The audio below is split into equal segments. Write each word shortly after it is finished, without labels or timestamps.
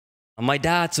My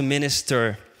dad's a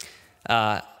minister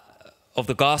of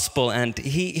the gospel, and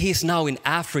he's now in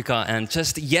Africa. And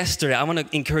just yesterday, I want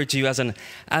to encourage you as an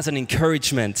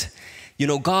encouragement. You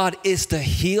know, God is the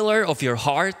healer of your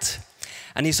heart,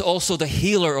 and He's also the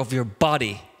healer of your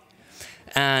body.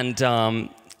 And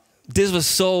this was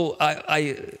so,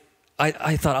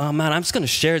 I thought, oh man, I'm just going to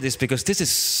share this because this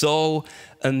is so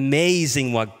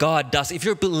amazing what God does. If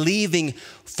you're believing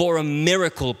for a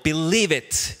miracle, believe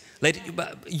it. May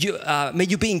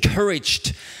you be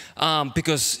encouraged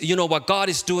because you know what God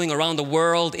is doing around the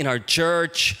world, in our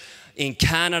church, in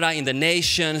Canada, in the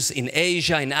nations, in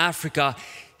Asia, in Africa.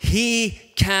 He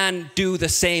can do the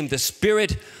same. The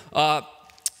spirit of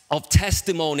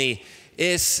testimony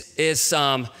is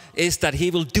that He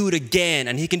will do it again,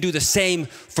 and He can do the same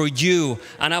for you.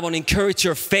 And I want to encourage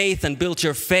your faith and build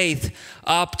your faith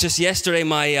up. Just yesterday,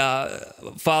 my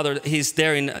father, he's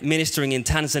there ministering in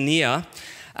Tanzania,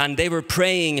 and they were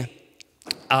praying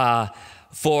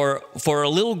for a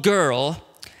little girl,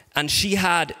 and she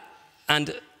had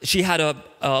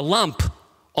a lump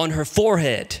on her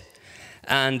forehead,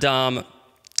 and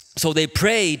so they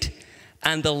prayed,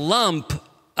 and the lump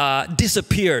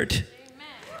disappeared.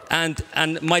 And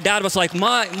my dad was like,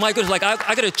 my goodness, like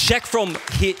I got to check from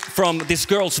this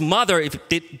girl's mother if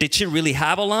did she really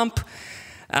have a lump?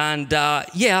 And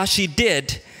yeah, she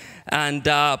did, and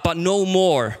but no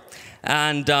more.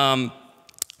 And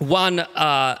one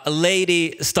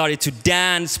lady started to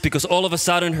dance because all of a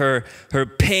sudden her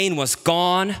pain was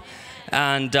gone,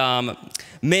 and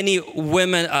many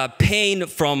women pain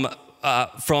from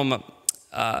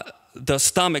the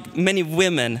stomach. Many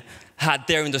women had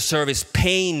there in the service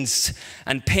pain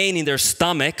in their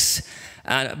stomachs,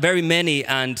 very many,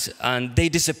 and they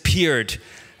disappeared.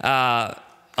 A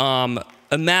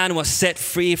man was set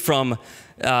free from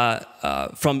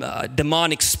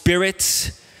demonic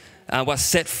spirits, was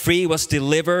set free, was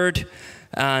delivered,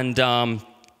 and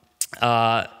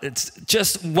it's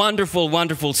just wonderful,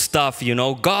 wonderful stuff. You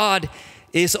know, God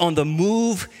is on the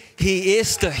move. He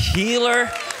is the healer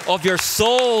of your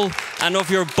soul and of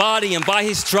your body, and by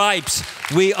His stripes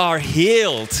we are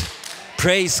healed.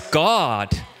 Praise God.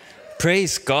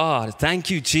 Praise God. Thank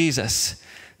you, Jesus.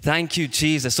 Thank you,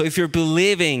 Jesus. So if you're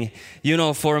believing, you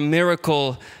know, for a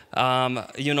miracle,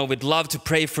 you know, we'd love to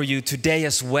pray for you today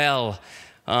as well.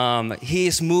 He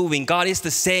is moving. God is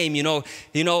the same, you know,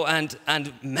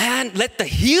 and man, let the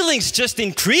healings just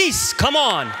increase. Come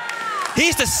on.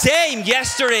 He's the same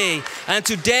yesterday and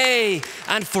today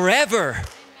and forever.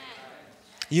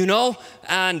 You know,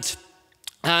 and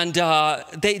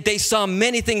they saw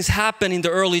many things happen in the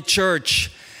early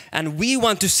church, and we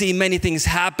want to see many things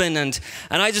happen. And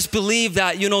I just believe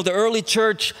that, you know, the early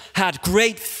church had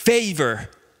great favor.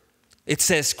 It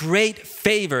says great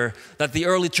favor that the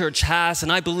early church has.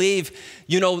 And I believe,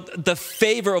 you know, the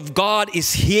favor of God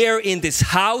is here in this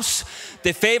house.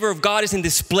 The favor of God is in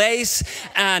this place.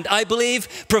 And I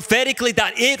believe prophetically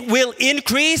that it will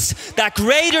increase, that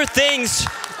greater things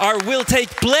will take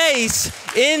place,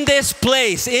 in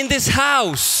this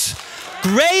house.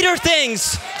 Greater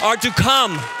things are to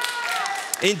come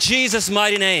in Jesus'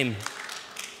 mighty name.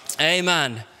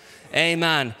 Amen.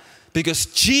 Amen. Because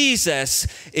Jesus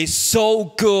is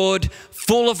so good,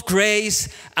 full of grace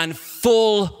and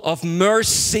full of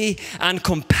mercy and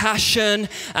compassion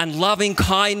and loving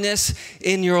kindness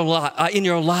in your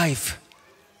life.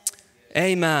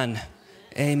 Amen.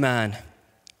 Amen.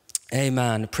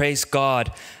 Amen. Praise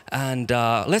God. And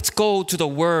let's go to the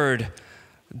Word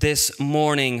this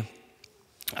morning.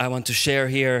 I want to share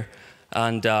here,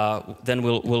 and then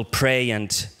we'll pray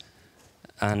and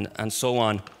so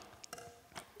on.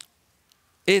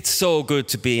 It's so good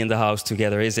to be in the house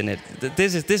together, isn't it?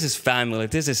 This is family.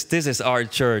 This is our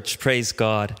church. Praise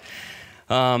God.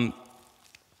 Man,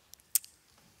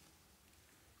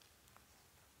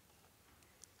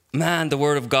 the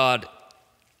Word of God.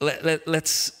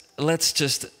 Let's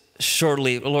just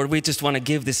shortly, Lord, we just want to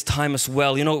give this time as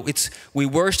well. You know, we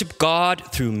worship God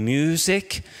through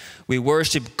music. We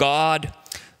worship God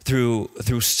through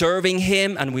serving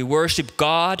Him, and we worship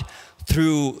God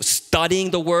through studying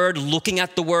the Word, looking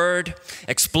at the Word,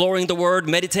 exploring the Word,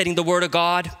 meditating the Word of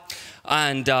God,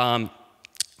 and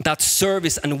that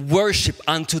service and worship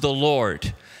unto the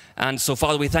Lord. And so,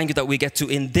 Father, we thank you that we get to,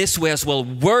 in this way as well,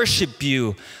 worship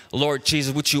you, Lord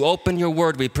Jesus. Would you open your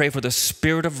Word? We pray for the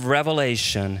spirit of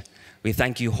revelation. We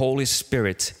thank you, Holy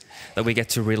Spirit, that we get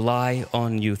to rely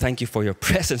on you. Thank you for your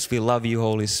presence. We love you,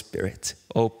 Holy Spirit.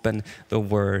 Open the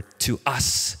Word to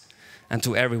us and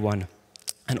to everyone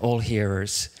and all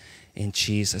hearers, in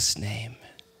Jesus' name.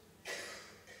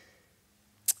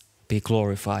 Be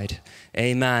glorified.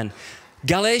 Amen.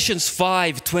 Galatians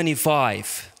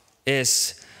 5:25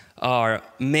 is our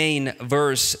main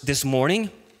verse this morning.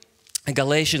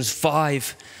 Galatians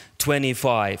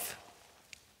 5:25.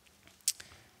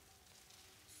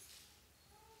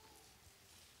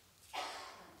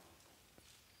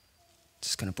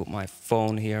 Just going to put my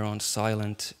phone here on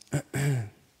silent.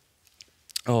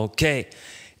 Okay.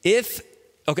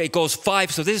 It goes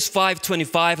 5. So this is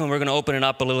 5:25, and we're going to open it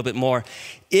up a little bit more.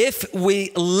 If we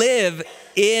live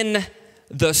in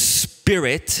the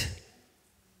Spirit,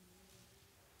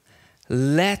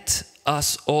 let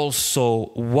us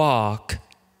also walk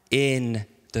in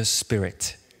the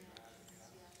Spirit.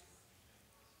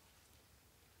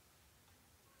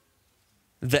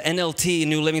 The NLT,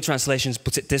 New Living Translation,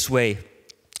 puts it this way,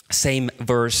 same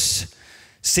verse.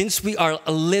 Since we are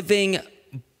living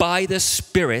by the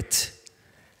Spirit,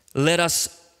 let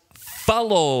us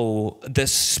follow the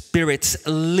Spirit's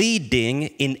leading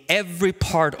in every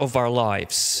part of our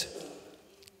lives.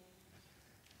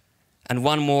 And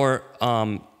one more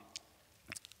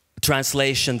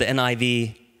translation, the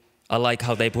NIV, I like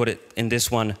how they put it in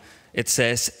this one. It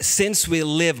says, since we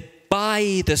live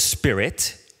by the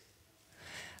Spirit,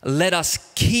 let us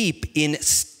keep in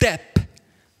step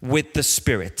with the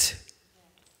Spirit.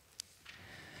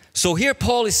 So here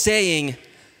Paul is saying,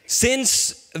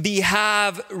 since we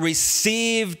have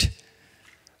received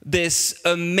this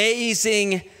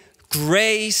amazing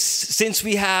grace, since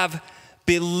we have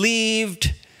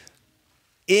believed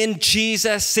in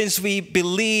Jesus, since we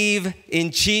believe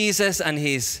in Jesus and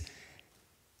His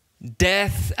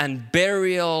death and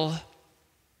burial,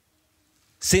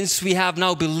 since we have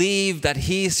now believed that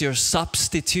He is your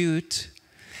substitute,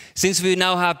 since we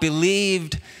now have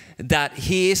believed that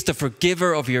He is the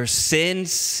forgiver of your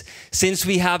sins, since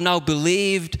we have now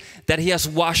believed that He has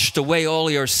washed away all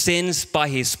your sins by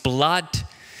His blood,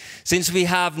 since we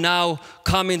have now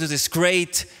come into this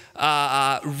great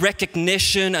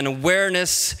recognition and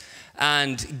awareness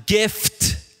and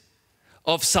gift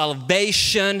of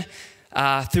salvation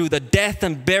through the death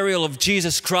and burial of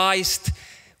Jesus Christ,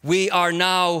 we are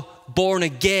now born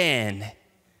again.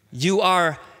 You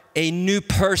are a new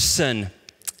person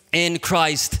in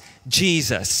Christ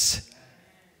Jesus.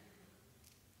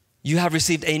 You have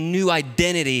received a new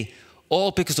identity,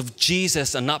 all because of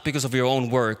Jesus and not because of your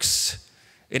own works.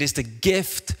 It is the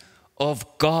gift of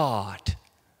God.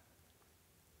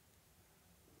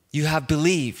 You have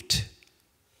believed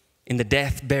in the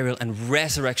death, burial, and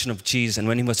resurrection of Jesus. And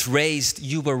when He was raised,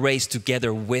 you were raised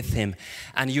together with Him.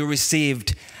 And you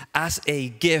received as a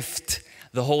gift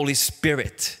the Holy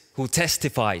Spirit, who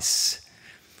testifies,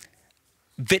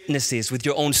 witnesses with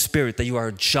your own spirit that you are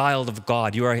a child of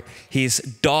God. You are His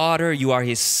daughter, you are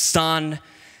His son,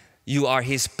 you are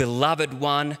His beloved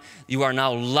one. You are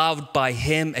now loved by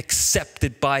Him,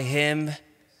 accepted by Him.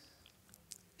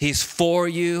 He's for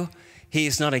you, He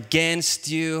is not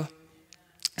against you.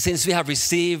 Since we have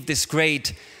received this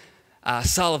great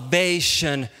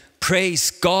salvation,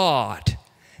 praise God.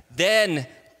 Then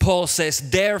Paul says,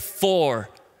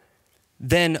 therefore,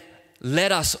 then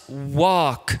let us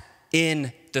walk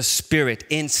in the Spirit,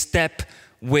 in step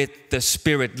with the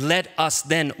Spirit. Let us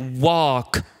then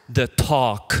walk the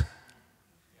talk.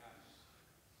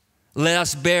 Let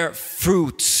us bear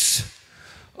fruits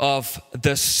of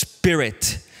the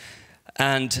Spirit.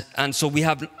 And so we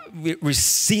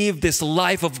received this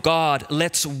life of God.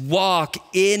 Let's walk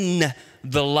in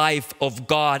the life of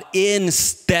God, in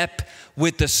step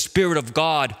with the Spirit of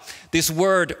God. This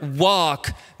word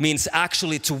walk means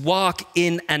actually to walk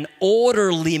in an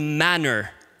orderly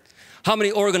manner. How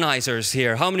many organizers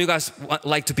here? How many of you guys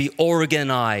like to be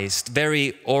organized?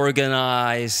 Very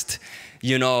organized,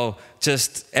 you know,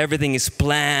 just everything is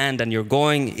planned and you're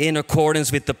going in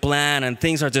accordance with the plan and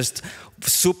things are just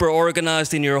super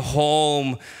organized in your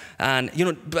home. And, you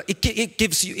know, it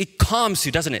gives you, it calms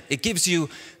you, doesn't it? It gives you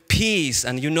peace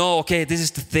and you know, okay, this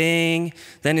is the thing,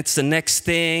 then it's the next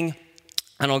thing.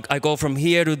 And I go from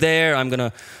here to there. I'm going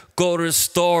to go to the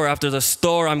store. After the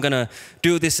store, I'm going to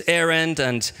do this errand.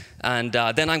 And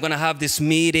then I'm going to have this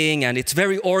meeting. And it's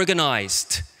very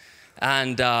organized.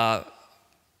 And I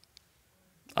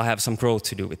have some growth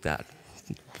to do with that,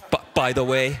 by the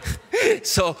way.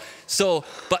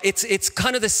 But it's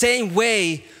kind of the same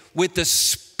way with the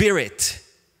Spirit.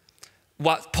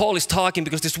 What Paul is talking,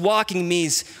 because this walking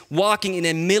means walking in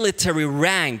a military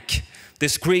rank.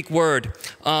 This Greek word.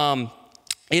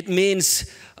 It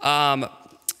means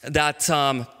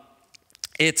that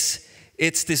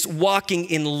it's this walking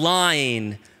in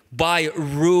line, by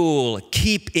rule,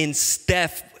 keep in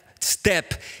step.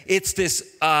 It's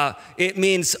this. It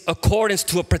means accordance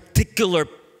to a particular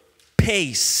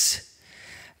pace.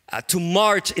 to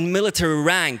march in military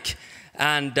rank,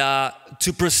 and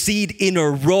to proceed in a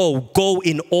row, go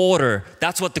in order.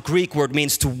 That's what the Greek word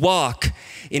means, to walk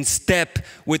in step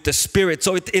with the Spirit.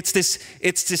 So it's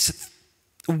this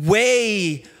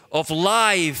way of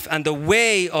life and the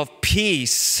way of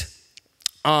peace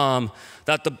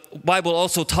that the Bible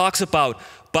also talks about.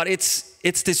 But it's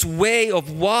this way of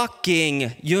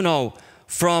walking,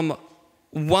 from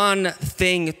one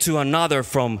thing to another,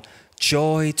 from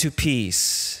joy to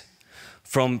peace,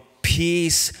 from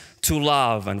peace to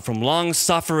love, and from long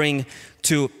suffering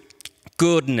to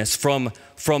goodness, from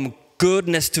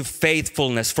goodness to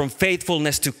faithfulness, from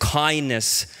faithfulness to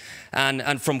kindness,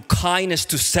 and from kindness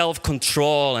to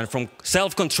self-control, and from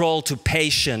self-control to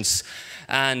patience,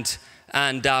 and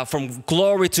from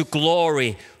glory to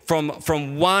glory,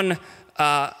 from one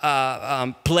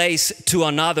place to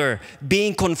another,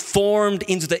 being conformed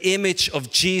into the image of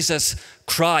Jesus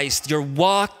Christ. You're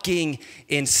walking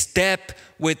in step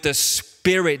with the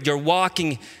Spirit. You're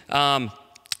walking,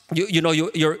 you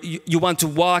want to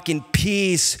walk in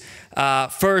peace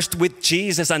first with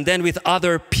Jesus and then with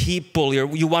other people.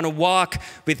 You want to walk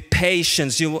with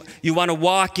patience. You want to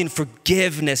walk in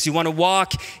forgiveness. You want to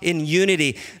walk in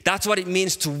unity. That's what it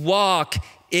means to walk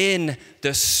in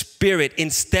the Spirit, in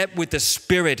step with the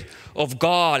Spirit of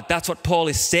God. That's what Paul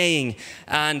is saying.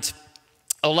 And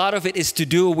a lot of it is to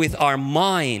do with our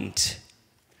mind.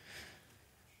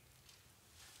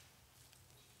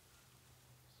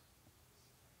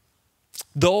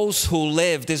 Those who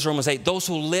live, this is Romans 8, those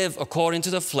who live according to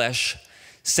the flesh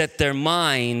set their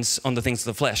minds on the things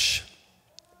of the flesh,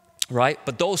 right?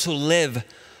 But those who live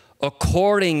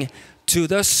according to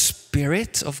the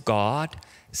Spirit of God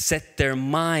set their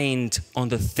mind on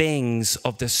the things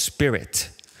of the Spirit.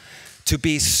 To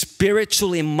be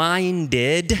spiritually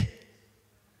minded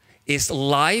is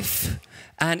life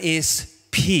and is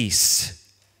peace.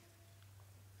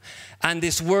 And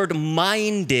this word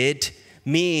minded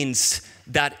means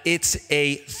that it's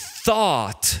a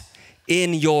thought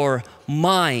in your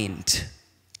mind.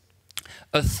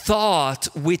 A thought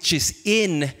which is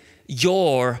in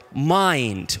your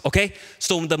mind, okay?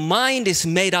 So the mind is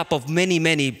made up of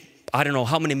many, I don't know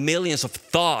how many millions of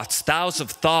thoughts, thousands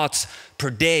of thoughts per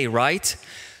day, right?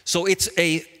 So it's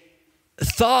a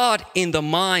thought in the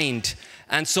mind.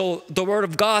 And so the Word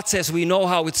of God says, we know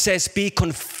how it says, be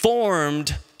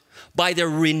conformed by the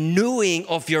renewing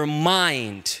of your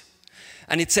mind.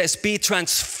 And it says, be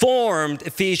transformed,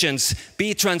 Ephesians,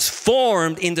 be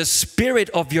transformed in the spirit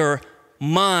of your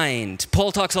mind.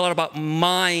 Paul talks a lot about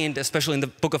mind, especially in the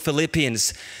book of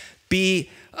Philippians. Be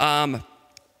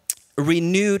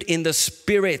renewed in the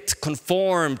spirit,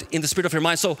 conformed in the spirit of your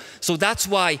mind. So that's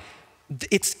why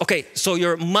it's, okay, so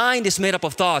your mind is made up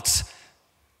of thoughts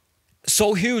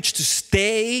so huge to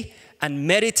stay and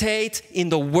meditate in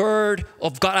the Word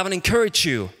of God. I want to encourage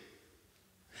you.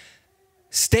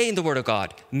 Stay in the Word of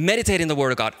God. Meditate in the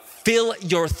Word of God. Fill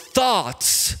your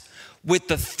thoughts with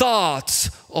the thoughts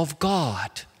of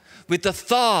God, with the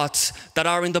thoughts that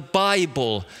are in the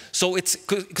Bible. So it's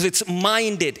because it's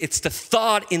minded, it's the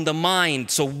thought in the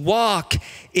mind. So walk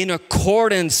in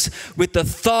accordance with the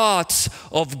thoughts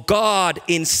of God,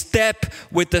 in step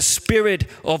with the Spirit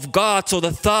of God. So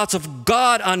the thoughts of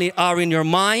God are in your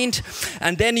mind,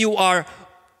 and then you are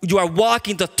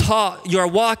walking the talk. You are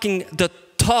walking the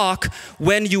talk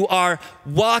when you are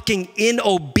walking in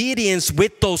obedience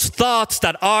with those thoughts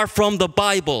that are from the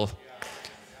Bible.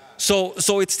 So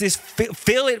it's this,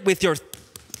 fill it with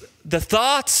the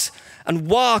thoughts and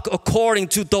walk according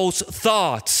to those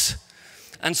thoughts.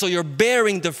 And so you're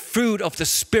bearing the fruit of the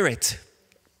Spirit.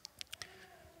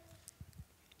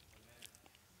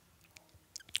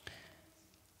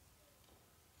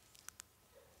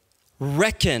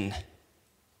 Reckon.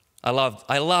 I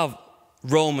love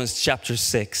Romans chapter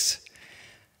 6.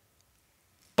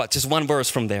 But just one verse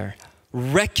from there.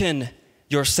 Reckon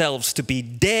yourselves to be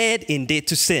dead indeed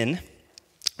to sin,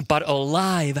 but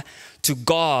alive to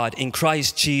God in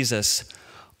Christ Jesus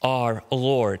our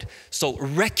Lord. So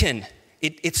reckon,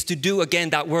 it's to do,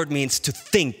 again, that word means to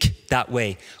think that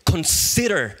way.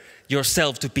 Consider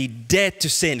yourself to be dead to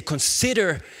sin.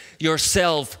 Consider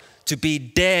yourself to be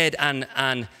dead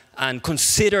and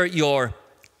consider your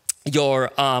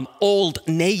old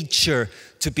nature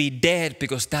to be dead,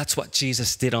 because that's what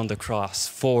Jesus did on the cross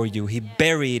for you. He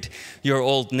buried your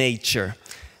old nature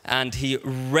and He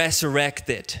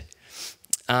resurrected,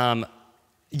 to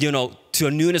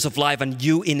a newness of life, and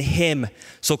you in Him.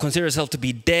 So consider yourself to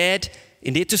be dead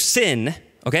indeed to sin,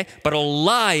 okay, but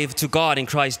alive to God in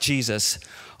Christ Jesus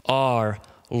our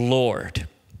Lord.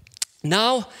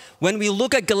 Now, when we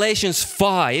look at Galatians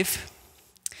 5,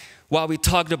 what we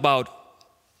talked about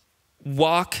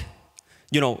walk,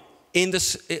 walk in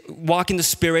the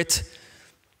Spirit.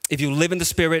 If you live in the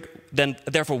Spirit, then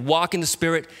therefore walk in the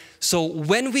Spirit. So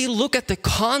when we look at the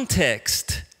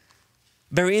context,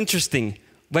 very interesting,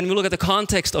 when we look at the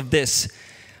context of this,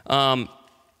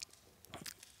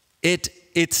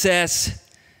 it says,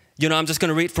 I'm just going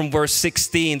to read from verse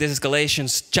 16. This is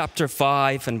Galatians chapter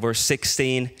 5 and verse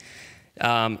 16.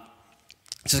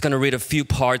 Just going to read a few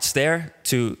parts there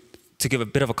to give a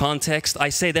bit of a context. I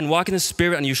say then, walk in the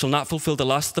Spirit, and you shall not fulfill the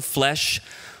lust of the flesh.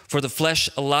 For the flesh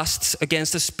lusts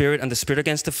against the Spirit, and the Spirit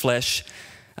against the flesh.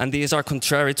 And these are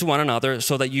contrary to one another,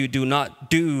 so that you do not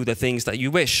do the things that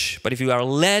you wish. But if you are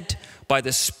led by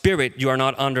the Spirit, you are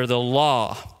not under the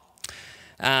law.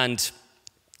 And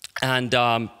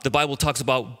the Bible talks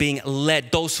about being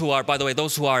led. Those who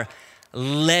are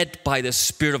led by the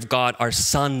Spirit of God are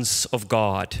sons of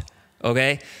God.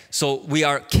 Okay? So we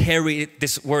are carried.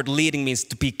 This word leading means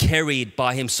to be carried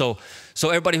by Him. So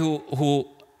everybody who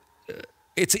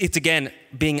it's again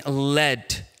being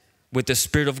led with the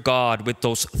Spirit of God, with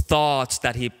those thoughts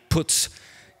that He puts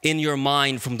in your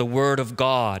mind from the Word of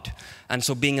God. And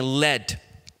so being led.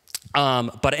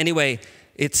 But anyway,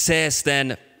 it says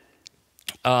then,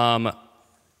 now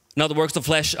the works of the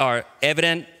flesh are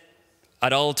evident: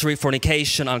 adultery,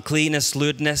 fornication, uncleanness,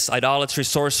 lewdness, idolatry,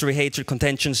 sorcery, hatred,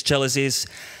 contentions, jealousies,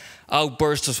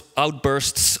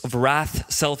 outbursts of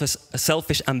wrath,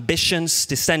 selfish ambitions,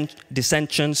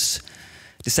 dissensions,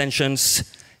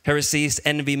 heresies,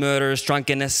 envy, murders,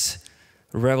 drunkenness,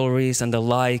 revelries, and the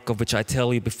like, of which I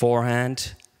tell you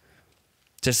beforehand,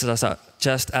 just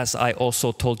as I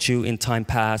also told you in time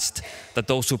past, that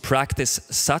those who practice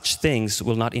such things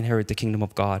will not inherit the kingdom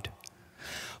of God.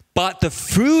 But the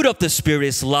fruit of the Spirit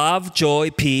is love, joy,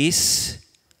 peace,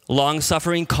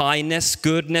 long-suffering, kindness,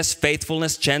 goodness,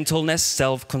 faithfulness, gentleness,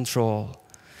 self-control.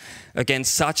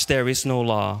 Against such there is no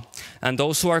law. And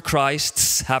those who are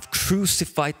Christ's have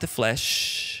crucified the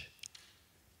flesh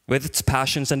with its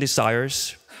passions and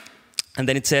desires. And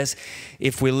then it says,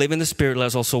 if we live in the Spirit, let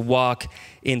us also walk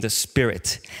in the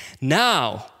Spirit.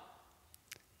 Now,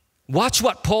 watch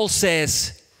what Paul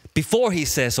says before he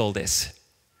says all this.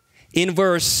 In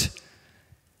verse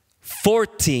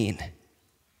 14.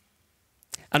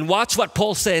 And watch what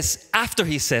Paul says after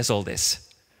he says all this.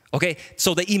 Okay,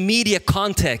 so the immediate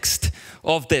context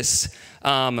of this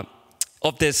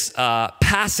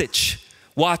passage.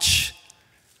 Watch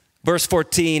verse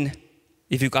 14,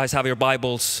 if you guys have your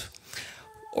Bibles,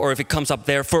 or if it comes up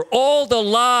there. For all the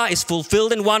law is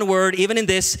fulfilled in one word, even in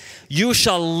this: you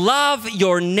shall love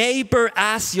your neighbor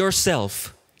as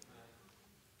yourself.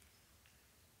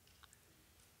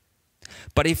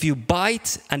 But if you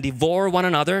bite and devour one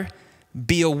another,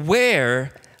 be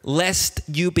aware lest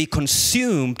you be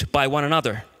consumed by one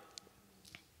another.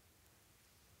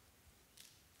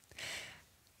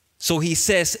 So he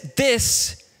says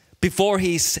this before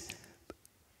he's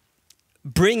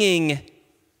bringing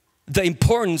the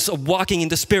importance of walking in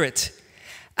the Spirit.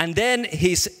 And then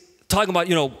he's talking about,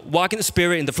 walking in the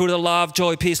Spirit, in the fruit of love,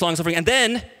 joy, peace, long-suffering. And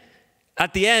then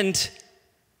at the end,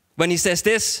 when he says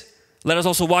this, let us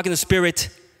also walk in the Spirit,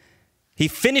 he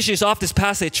finishes off this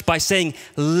passage by saying,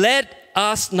 let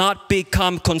us not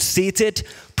become conceited,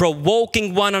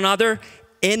 provoking one another,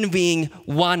 envying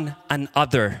one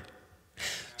another.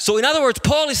 So in other words,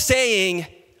 Paul is saying,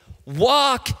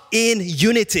 walk in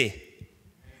unity.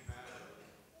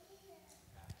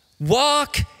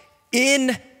 Walk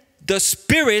in the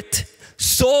Spirit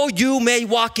so you may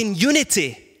walk in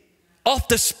unity of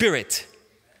the Spirit.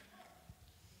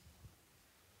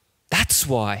 That's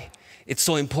why it's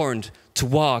so important to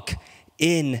walk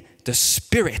in the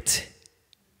Spirit.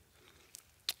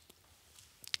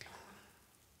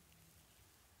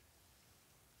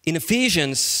 In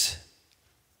Ephesians,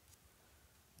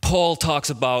 Paul talks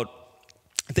about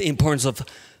the importance of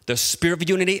the spirit of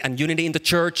unity and unity in the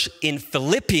church. In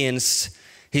Philippians,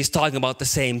 he's talking about the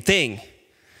same thing.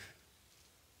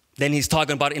 Then he's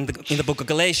talking about in the book of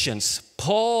Galatians.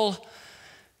 Paul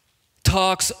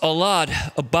talks a lot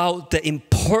about the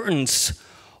importance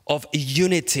of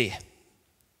unity.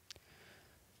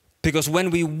 Because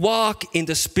when we walk in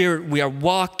the Spirit, we are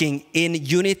walking in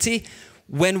unity.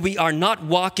 When we are not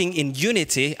walking in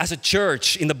unity as a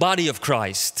church in the body of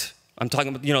Christ, I'm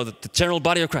talking about, the general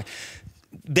body of Christ,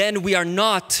 then we are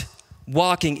not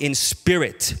walking in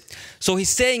Spirit. So he's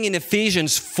saying in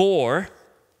Ephesians 4,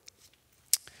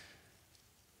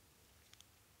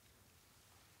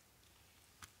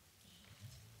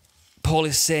 Paul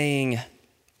is saying,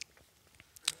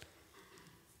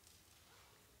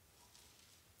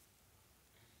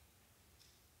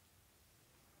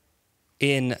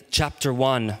 in chapter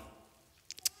 1,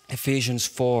 Ephesians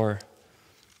 4,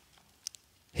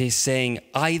 He's saying,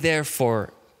 I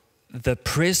therefore, the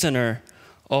prisoner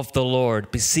of the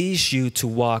Lord, beseech you to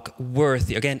walk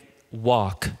worthy. Again,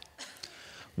 walk.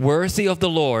 Worthy of the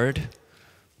Lord,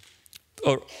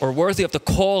 or worthy of the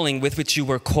calling with which you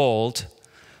were called,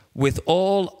 with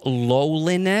all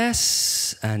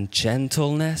lowliness and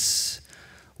gentleness,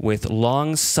 with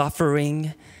long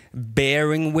suffering,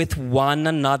 bearing with one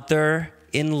another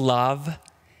in love,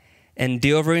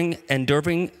 enduring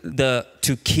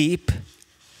to keep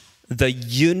the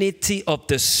unity of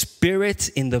the Spirit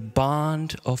in the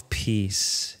bond of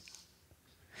peace.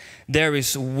 There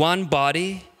is one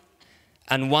body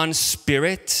and one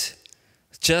Spirit,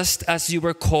 just as you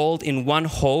were called in one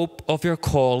hope of your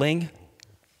calling,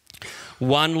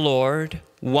 one Lord,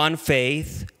 one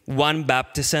faith, one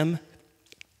baptism,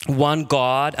 one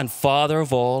God and Father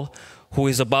of all, who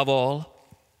is above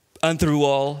all, and through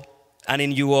all, and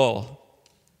in you all.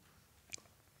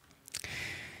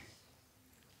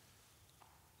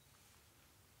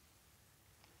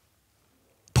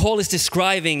 Paul is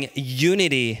describing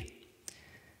unity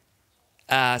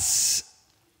as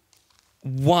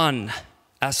one,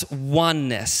 as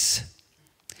oneness.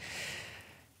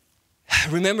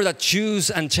 Remember that Jews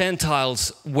and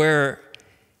Gentiles were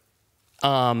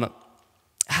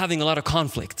having a lot of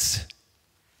conflicts.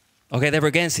 Okay, they were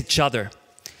against each other.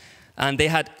 And they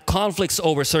had conflicts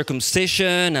over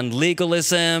circumcision and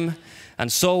legalism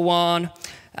and so on.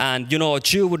 And, a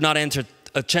Jew would not enter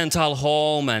a Gentile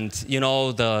home, and,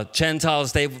 the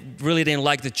Gentiles, they really didn't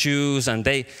like the Jews, and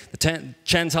the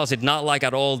Gentiles did not like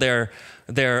at all their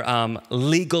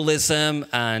legalism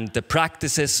and the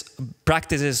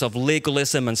practices of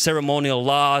legalism and ceremonial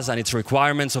laws and its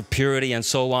requirements of purity and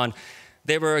so on.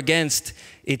 They were against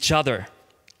each other.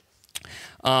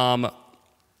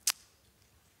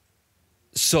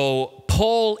 So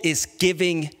Paul is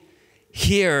giving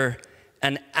here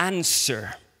an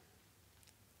answer.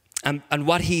 And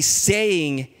what he's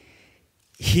saying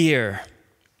here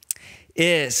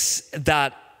is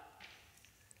that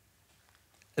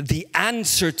the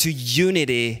answer to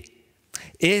unity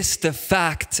is the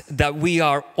fact that we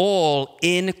are all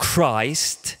in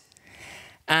Christ,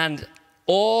 and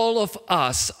all of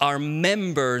us are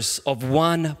members of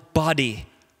one body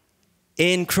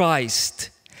in Christ.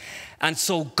 And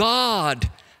so God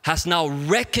has now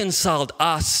reconciled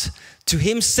us to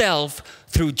himself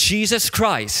through Jesus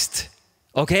Christ,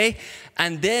 okay?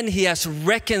 And then he has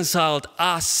reconciled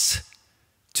us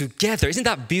together. Isn't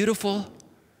that beautiful?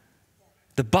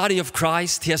 The body of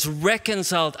Christ, he has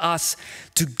reconciled us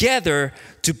together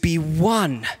to be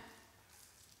one.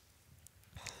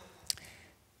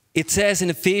 It says in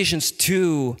Ephesians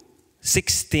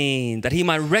 2:16 that he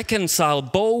might reconcile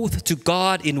both to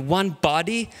God in one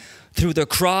body through the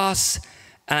cross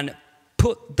and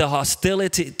put the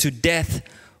hostility to death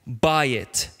by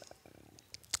it.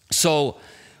 So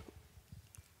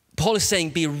Paul is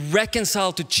saying, be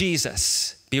reconciled to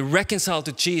Jesus. Be reconciled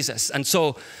to Jesus. And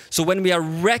so when we are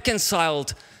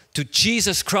reconciled to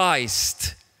Jesus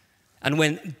Christ, and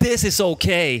when this is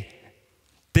okay,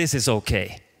 this is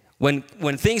okay. When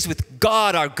things with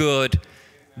God are good,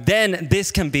 then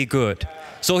this can be good.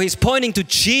 So he's pointing to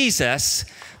Jesus,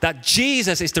 that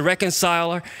Jesus is the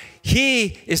reconciler.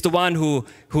 He is the one who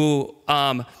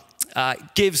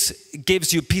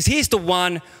gives you peace. He's the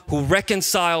one who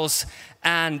reconciles,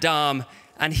 and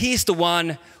he's the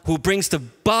one who brings the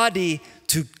body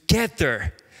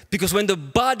together. Because when the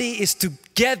body is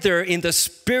together in the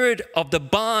spirit of the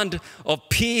bond of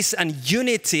peace and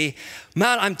unity,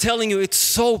 man, I'm telling you, it's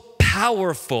so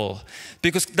powerful.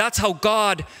 Because that's how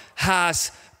God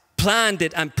has planned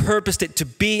it and purposed it to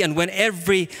be. And when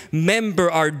every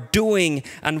member are doing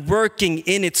and working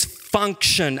in its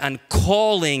function and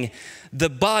calling, the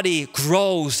body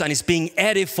grows and is being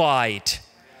edified.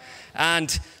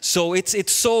 And so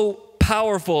it's so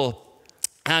powerful.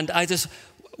 And I just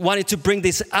wanted to bring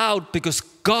this out because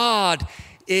God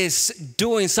is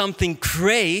doing something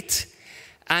great.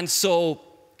 And so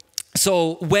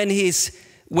when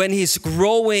he's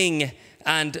growing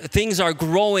and things are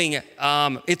growing,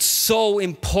 it's so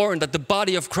important that the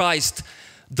body of Christ,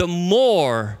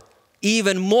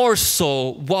 even more so,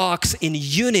 walks in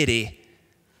unity.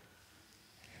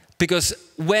 Because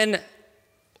when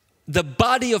the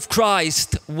body of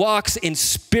Christ walks in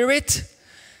spirit,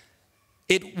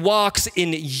 it walks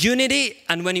in unity,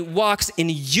 and when it walks in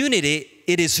unity,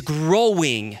 it is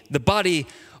growing. The body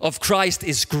of Christ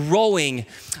is growing,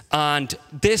 and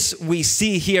this we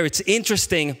see here. It's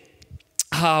interesting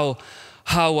how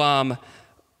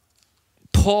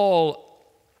Paul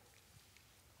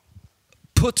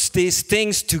puts these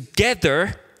things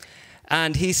together,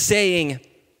 and he's saying,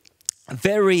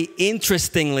 very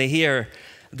interestingly here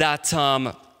that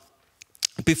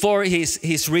before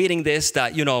he's reading this,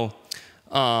 that,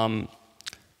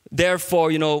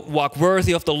 therefore, walk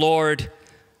worthy of the Lord.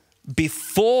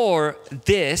 Before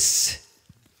this,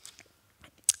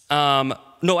 right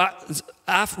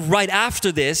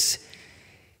after this,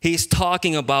 he's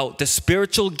talking about the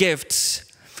spiritual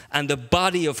gifts and the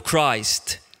body of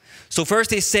Christ. So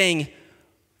first he's saying,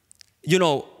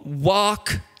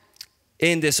 walk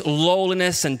in this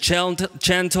lowliness and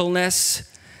gentleness.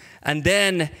 And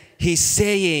then he's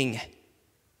saying,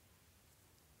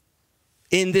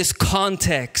 in this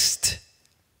context,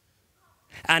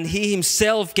 and he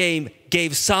himself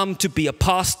gave some to be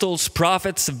apostles,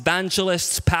 prophets,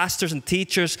 evangelists, pastors, and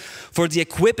teachers for the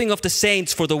equipping of the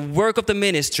saints, for the work of the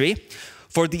ministry,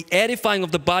 for the edifying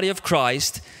of the body of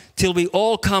Christ, till we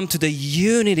all come to the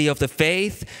unity of the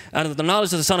faith and of the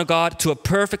knowledge of the Son of God, to a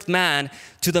perfect man,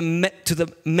 to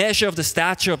the measure of the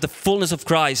stature of the fullness of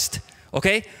Christ.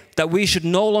 Okay? That we should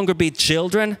no longer be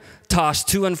children, tossed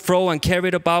to and fro and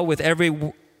carried about with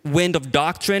every wind of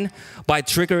doctrine, by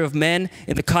trickery of men,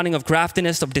 in the cunning of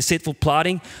craftiness of deceitful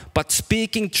plotting, but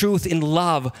speaking truth in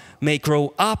love may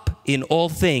grow up in all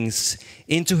things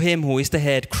into him who is the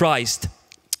head, Christ,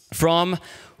 from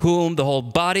whom the whole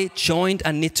body, joined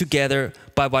and knit together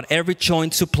by what every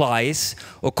joint supplies,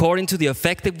 according to the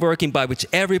effective working by which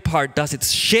every part does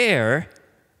its share,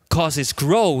 causes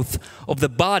growth of the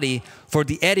body for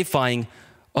the edifying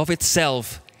of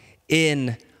itself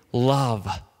in love.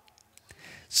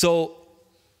 So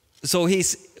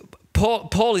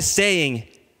Paul is saying,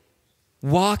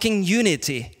 walking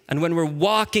unity. And when we're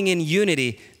walking in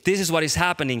unity, this is what is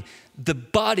happening. The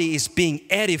body is being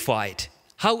edified.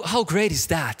 How great is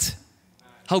that?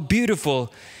 How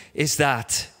beautiful is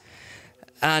that?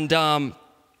 And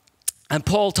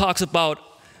Paul talks about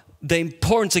the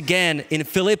importance again in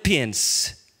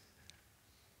Philippians.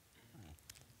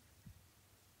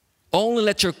 Only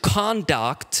let your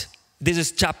conduct, this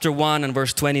is chapter 1 and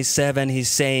verse 27, he's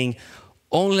saying,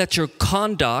 only let your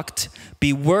conduct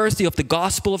be worthy of the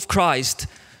gospel of Christ,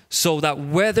 so that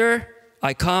whether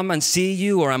I come and see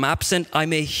you or I'm absent, I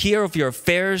may hear of your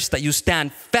affairs, that you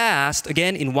stand fast,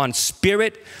 again, in one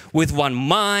spirit, with one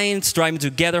mind, striving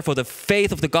together for the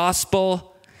faith of the gospel.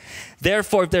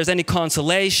 Therefore, if there's any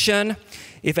consolation,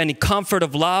 if any comfort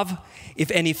of love,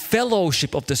 if any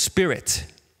fellowship of the Spirit.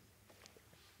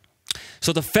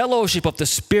 So the fellowship of the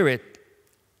Spirit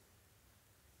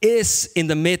is in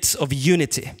the midst of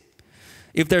unity.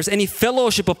 If there's any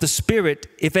fellowship of the Spirit,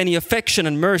 if any affection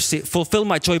and mercy, fulfill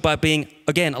my joy by being,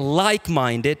 again,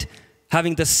 like-minded,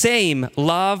 having the same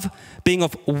love, being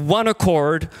of one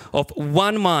accord, of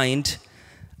one mind.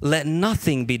 Let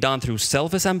nothing be done through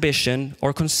selfish ambition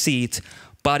or conceit,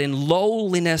 but in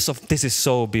lowliness of, this is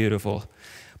so beautiful,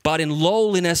 but in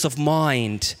lowliness of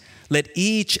mind, let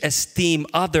each esteem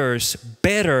others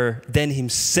better than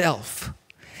himself.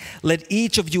 Let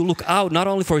each of you look out not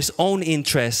only for his own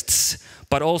interests,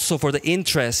 but also for the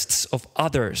interests of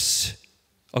others.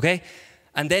 Okay?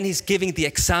 And then he's giving the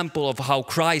example of how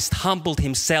Christ humbled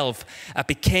himself and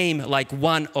became like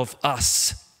one of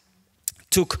us.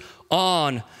 Took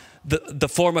on the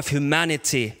form of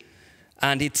humanity.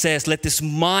 And it says, let this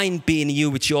mind be in you,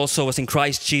 which also was in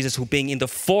Christ Jesus, who being in the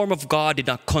form of God, did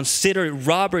not consider it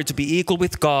robbery to be equal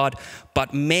with God,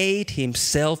 but made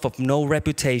himself of no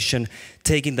reputation,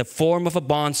 taking the form of a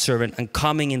bondservant and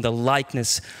coming in the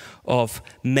likeness of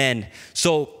men.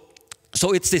 So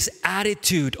it's this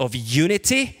attitude of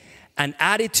unity, an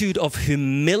attitude of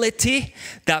humility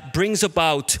that brings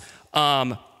about,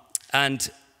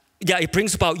 it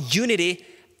brings about unity.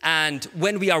 And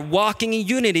when we are walking in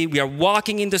unity, we are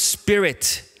walking in the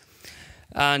Spirit.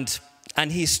 And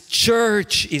his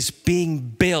church is being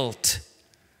built.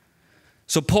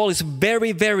 So Paul is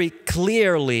very, very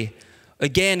clearly,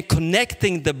 again,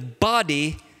 connecting the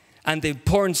body and the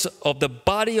importance of the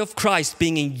body of Christ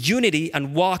being in unity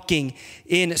and walking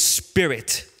in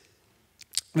Spirit.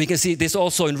 We can see this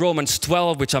also in Romans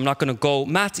 12, which I'm not going to go.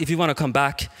 Matt, if you want to come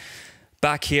back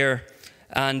here.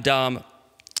 And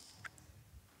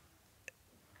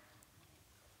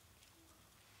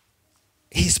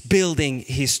he's building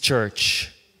his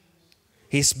church.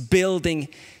 He's building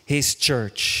his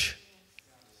church.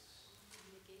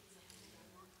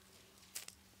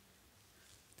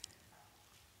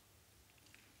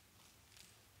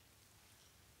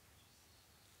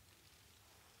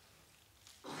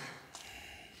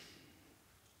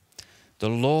 The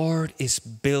Lord is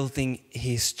building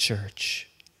his church.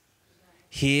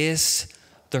 He is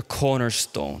the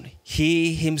cornerstone.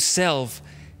 He himself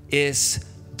is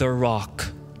the rock.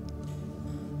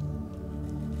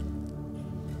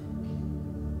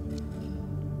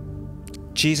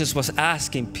 Jesus was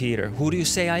asking Peter, who do you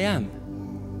say I am?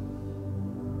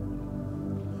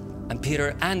 And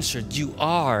Peter answered, you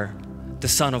are the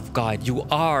Son of God. You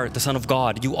are the Son of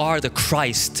God. You are the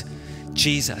Christ,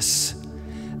 Jesus.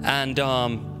 And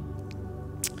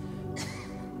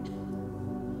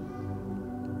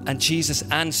Jesus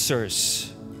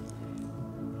answers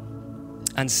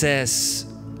and says,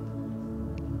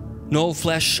 no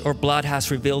flesh or blood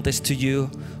has revealed this to you,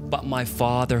 but my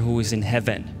Father who is in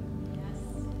heaven.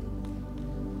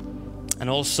 And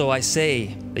also I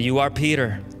say that you are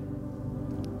Peter,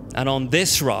 and on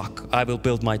this rock I will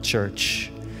build my church,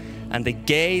 and the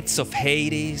gates of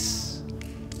Hades,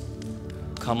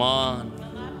 come on,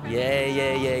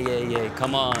 yeah,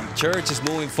 come on, church is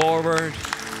moving forward.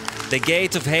 The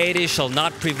gates of Hades shall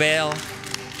not prevail.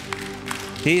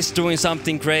 He's doing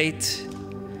something great.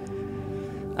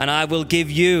 And I will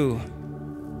give you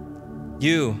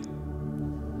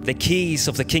the keys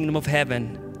of the kingdom of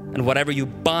heaven, and whatever you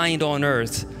bind on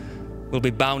earth will be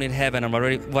bound in heaven, and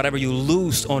whatever you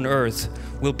loose on earth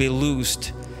will be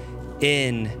loosed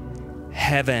in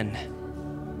heaven.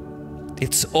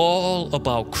 It's all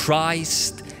about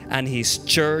Christ and His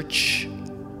church.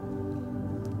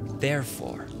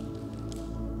 Therefore,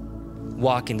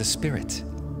 walk in the Spirit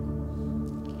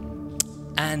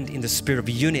and in the spirit of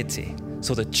unity,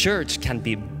 so the church can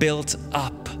be built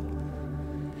up,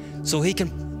 so He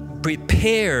can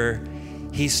prepare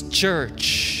His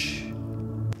church.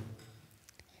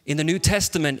 In the New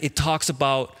Testament, it talks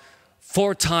about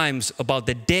 4 times about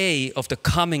the day of the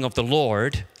coming of the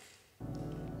Lord,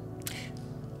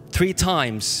 3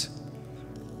 times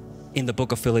in the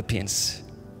book of Philippians.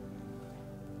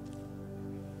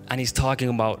 And he's talking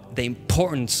about the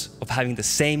importance of having the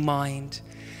same mind,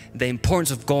 the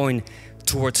importance of going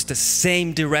towards the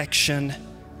same direction,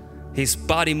 his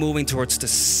body moving towards the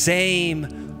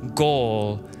same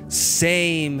goal,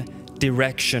 same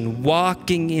direction,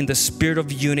 walking in the spirit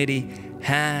of unity,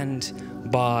 hand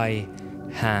by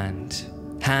hand,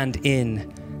 hand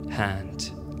in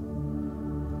hand.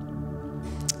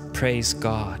 Praise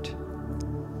God.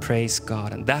 Praise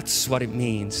God. And that's what it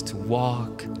means to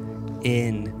walk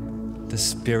in the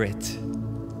Spirit.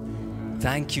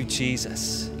 Thank you,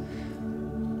 Jesus.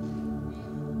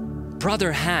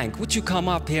 Brother Hank, would you come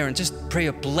up here and just pray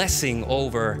a blessing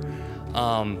over,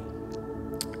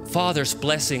 Father's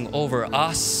blessing over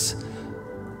us.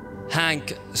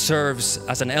 Hank serves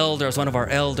as an elder, as one of our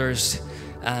elders.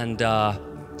 And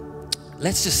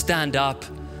let's just stand up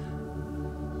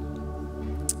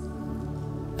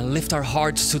and lift our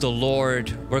hearts to the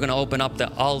Lord. We're going to open up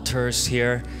the altars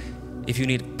here. If you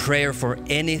need prayer for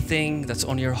anything that's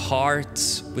on your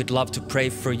heart, we'd love to pray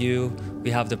for you. We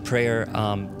have the prayer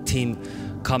team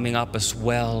coming up as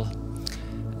well.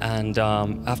 And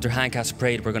after Hank has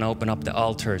prayed, we're going to open up the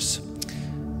altars.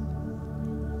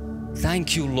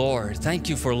 Thank you, Lord. Thank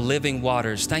you for living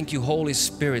waters. Thank you, Holy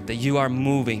Spirit, that you are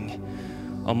moving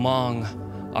among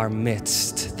our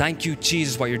midst. Thank you,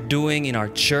 Jesus, what you're doing in our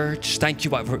church. Thank you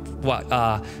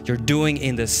what you're doing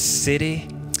in the city.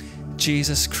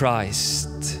 Jesus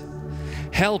Christ,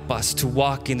 help us to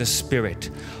walk in the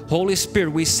Spirit. Holy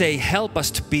Spirit, we say, help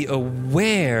us to be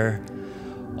aware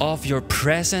of your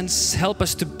presence. Help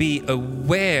us to be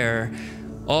aware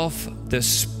of the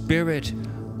Spirit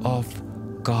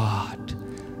of God.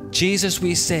 Jesus,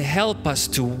 we say, help us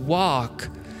to walk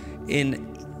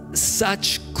in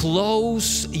such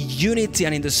close unity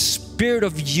and in the spirit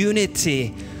of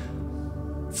unity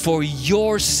for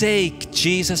your sake,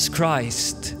 Jesus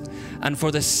Christ, and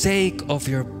for the sake of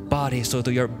your body, so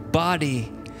that your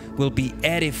body will be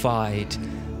edified,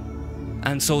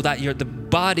 and so that the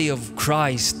body of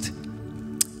Christ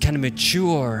can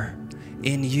mature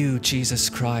in you, Jesus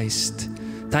Christ.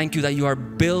 Thank you that you are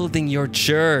building your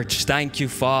church. Thank you,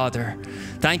 Father.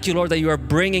 Thank you, Lord, that you are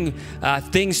bringing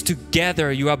things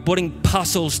together. You are putting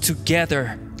puzzles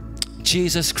together.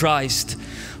 Jesus Christ.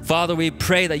 Father, we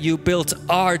pray that you built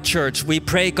our church. We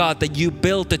pray, God, that you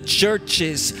build the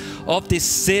churches of this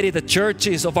city, the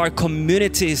churches of our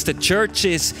communities, the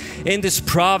churches in this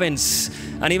province,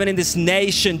 and even in this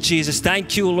nation, Jesus.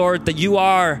 Thank you, Lord, that you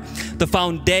are the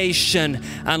foundation.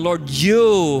 And Lord,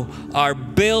 you are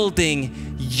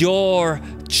building your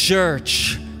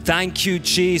church. Thank you,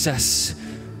 Jesus.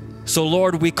 So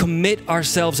Lord, we commit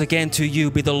ourselves again to you.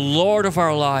 Be the Lord of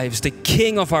our lives, the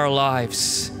King of our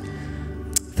lives.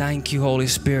 Thank you, Holy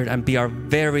Spirit, and be our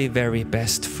very, very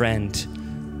best friend.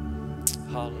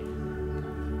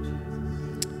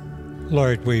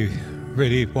 Lord, we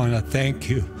really want to thank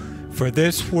you for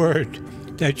this word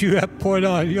that you have put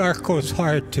on Jarkko's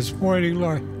heart this morning,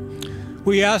 Lord.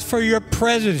 We ask for your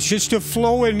presence just to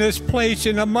flow in this place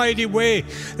in a mighty way,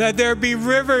 that there be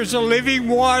rivers of living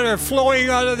water flowing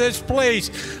out of this place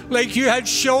like you had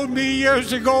shown me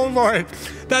years ago, Lord.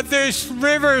 That these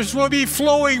rivers will be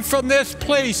flowing from this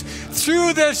place,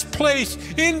 through this place,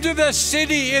 into the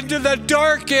city, into the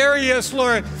dark areas,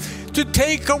 Lord, to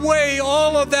take away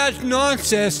all of that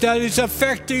nonsense that is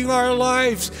affecting our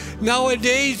lives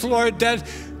nowadays, Lord, that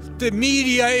the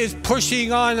media is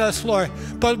pushing on us, Lord.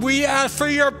 But we ask for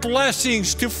your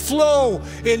blessings to flow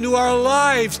into our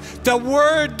lives. The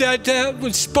word that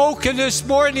was spoken this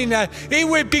morning, that it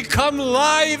would become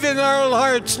live in our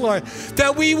hearts, Lord.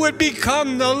 That we would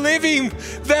become the living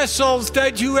vessels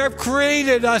that you have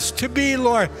created us to be,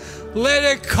 Lord. Let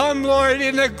it come, Lord,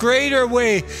 in a greater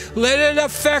way. Let it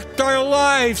affect our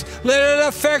lives. Let it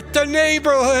affect the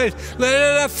neighborhood. Let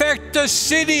it affect the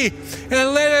city.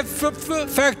 And let it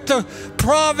affect the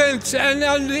province and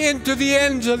into the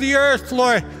ends of the earth,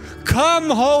 Lord. Come,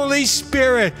 Holy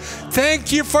Spirit.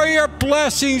 Thank you for your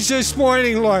blessings this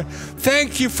morning, Lord.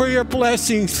 Thank you for your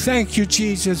blessings. Thank you,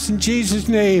 Jesus. In Jesus'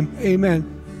 name, amen.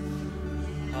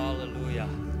 Hallelujah.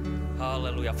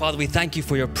 Hallelujah. Father, we thank you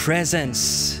for your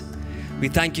presence. We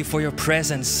thank you for your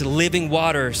presence, living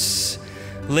waters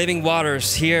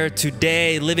here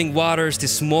today, living waters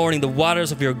this morning, the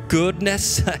waters of your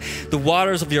goodness, the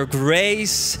waters of your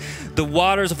grace, the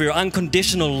waters of your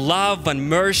unconditional love and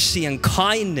mercy and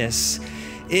kindness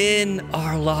in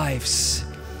our lives.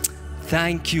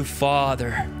 Thank you,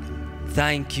 Father.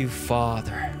 Thank you,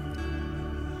 Father.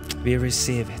 We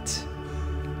receive it.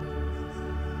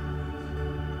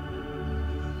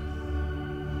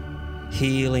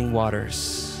 Healing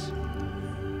waters,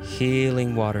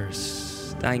 healing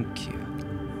waters. Thank you.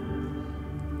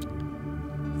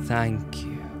 Thank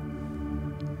you.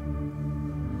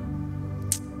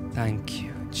 Thank you,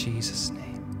 in Jesus' name.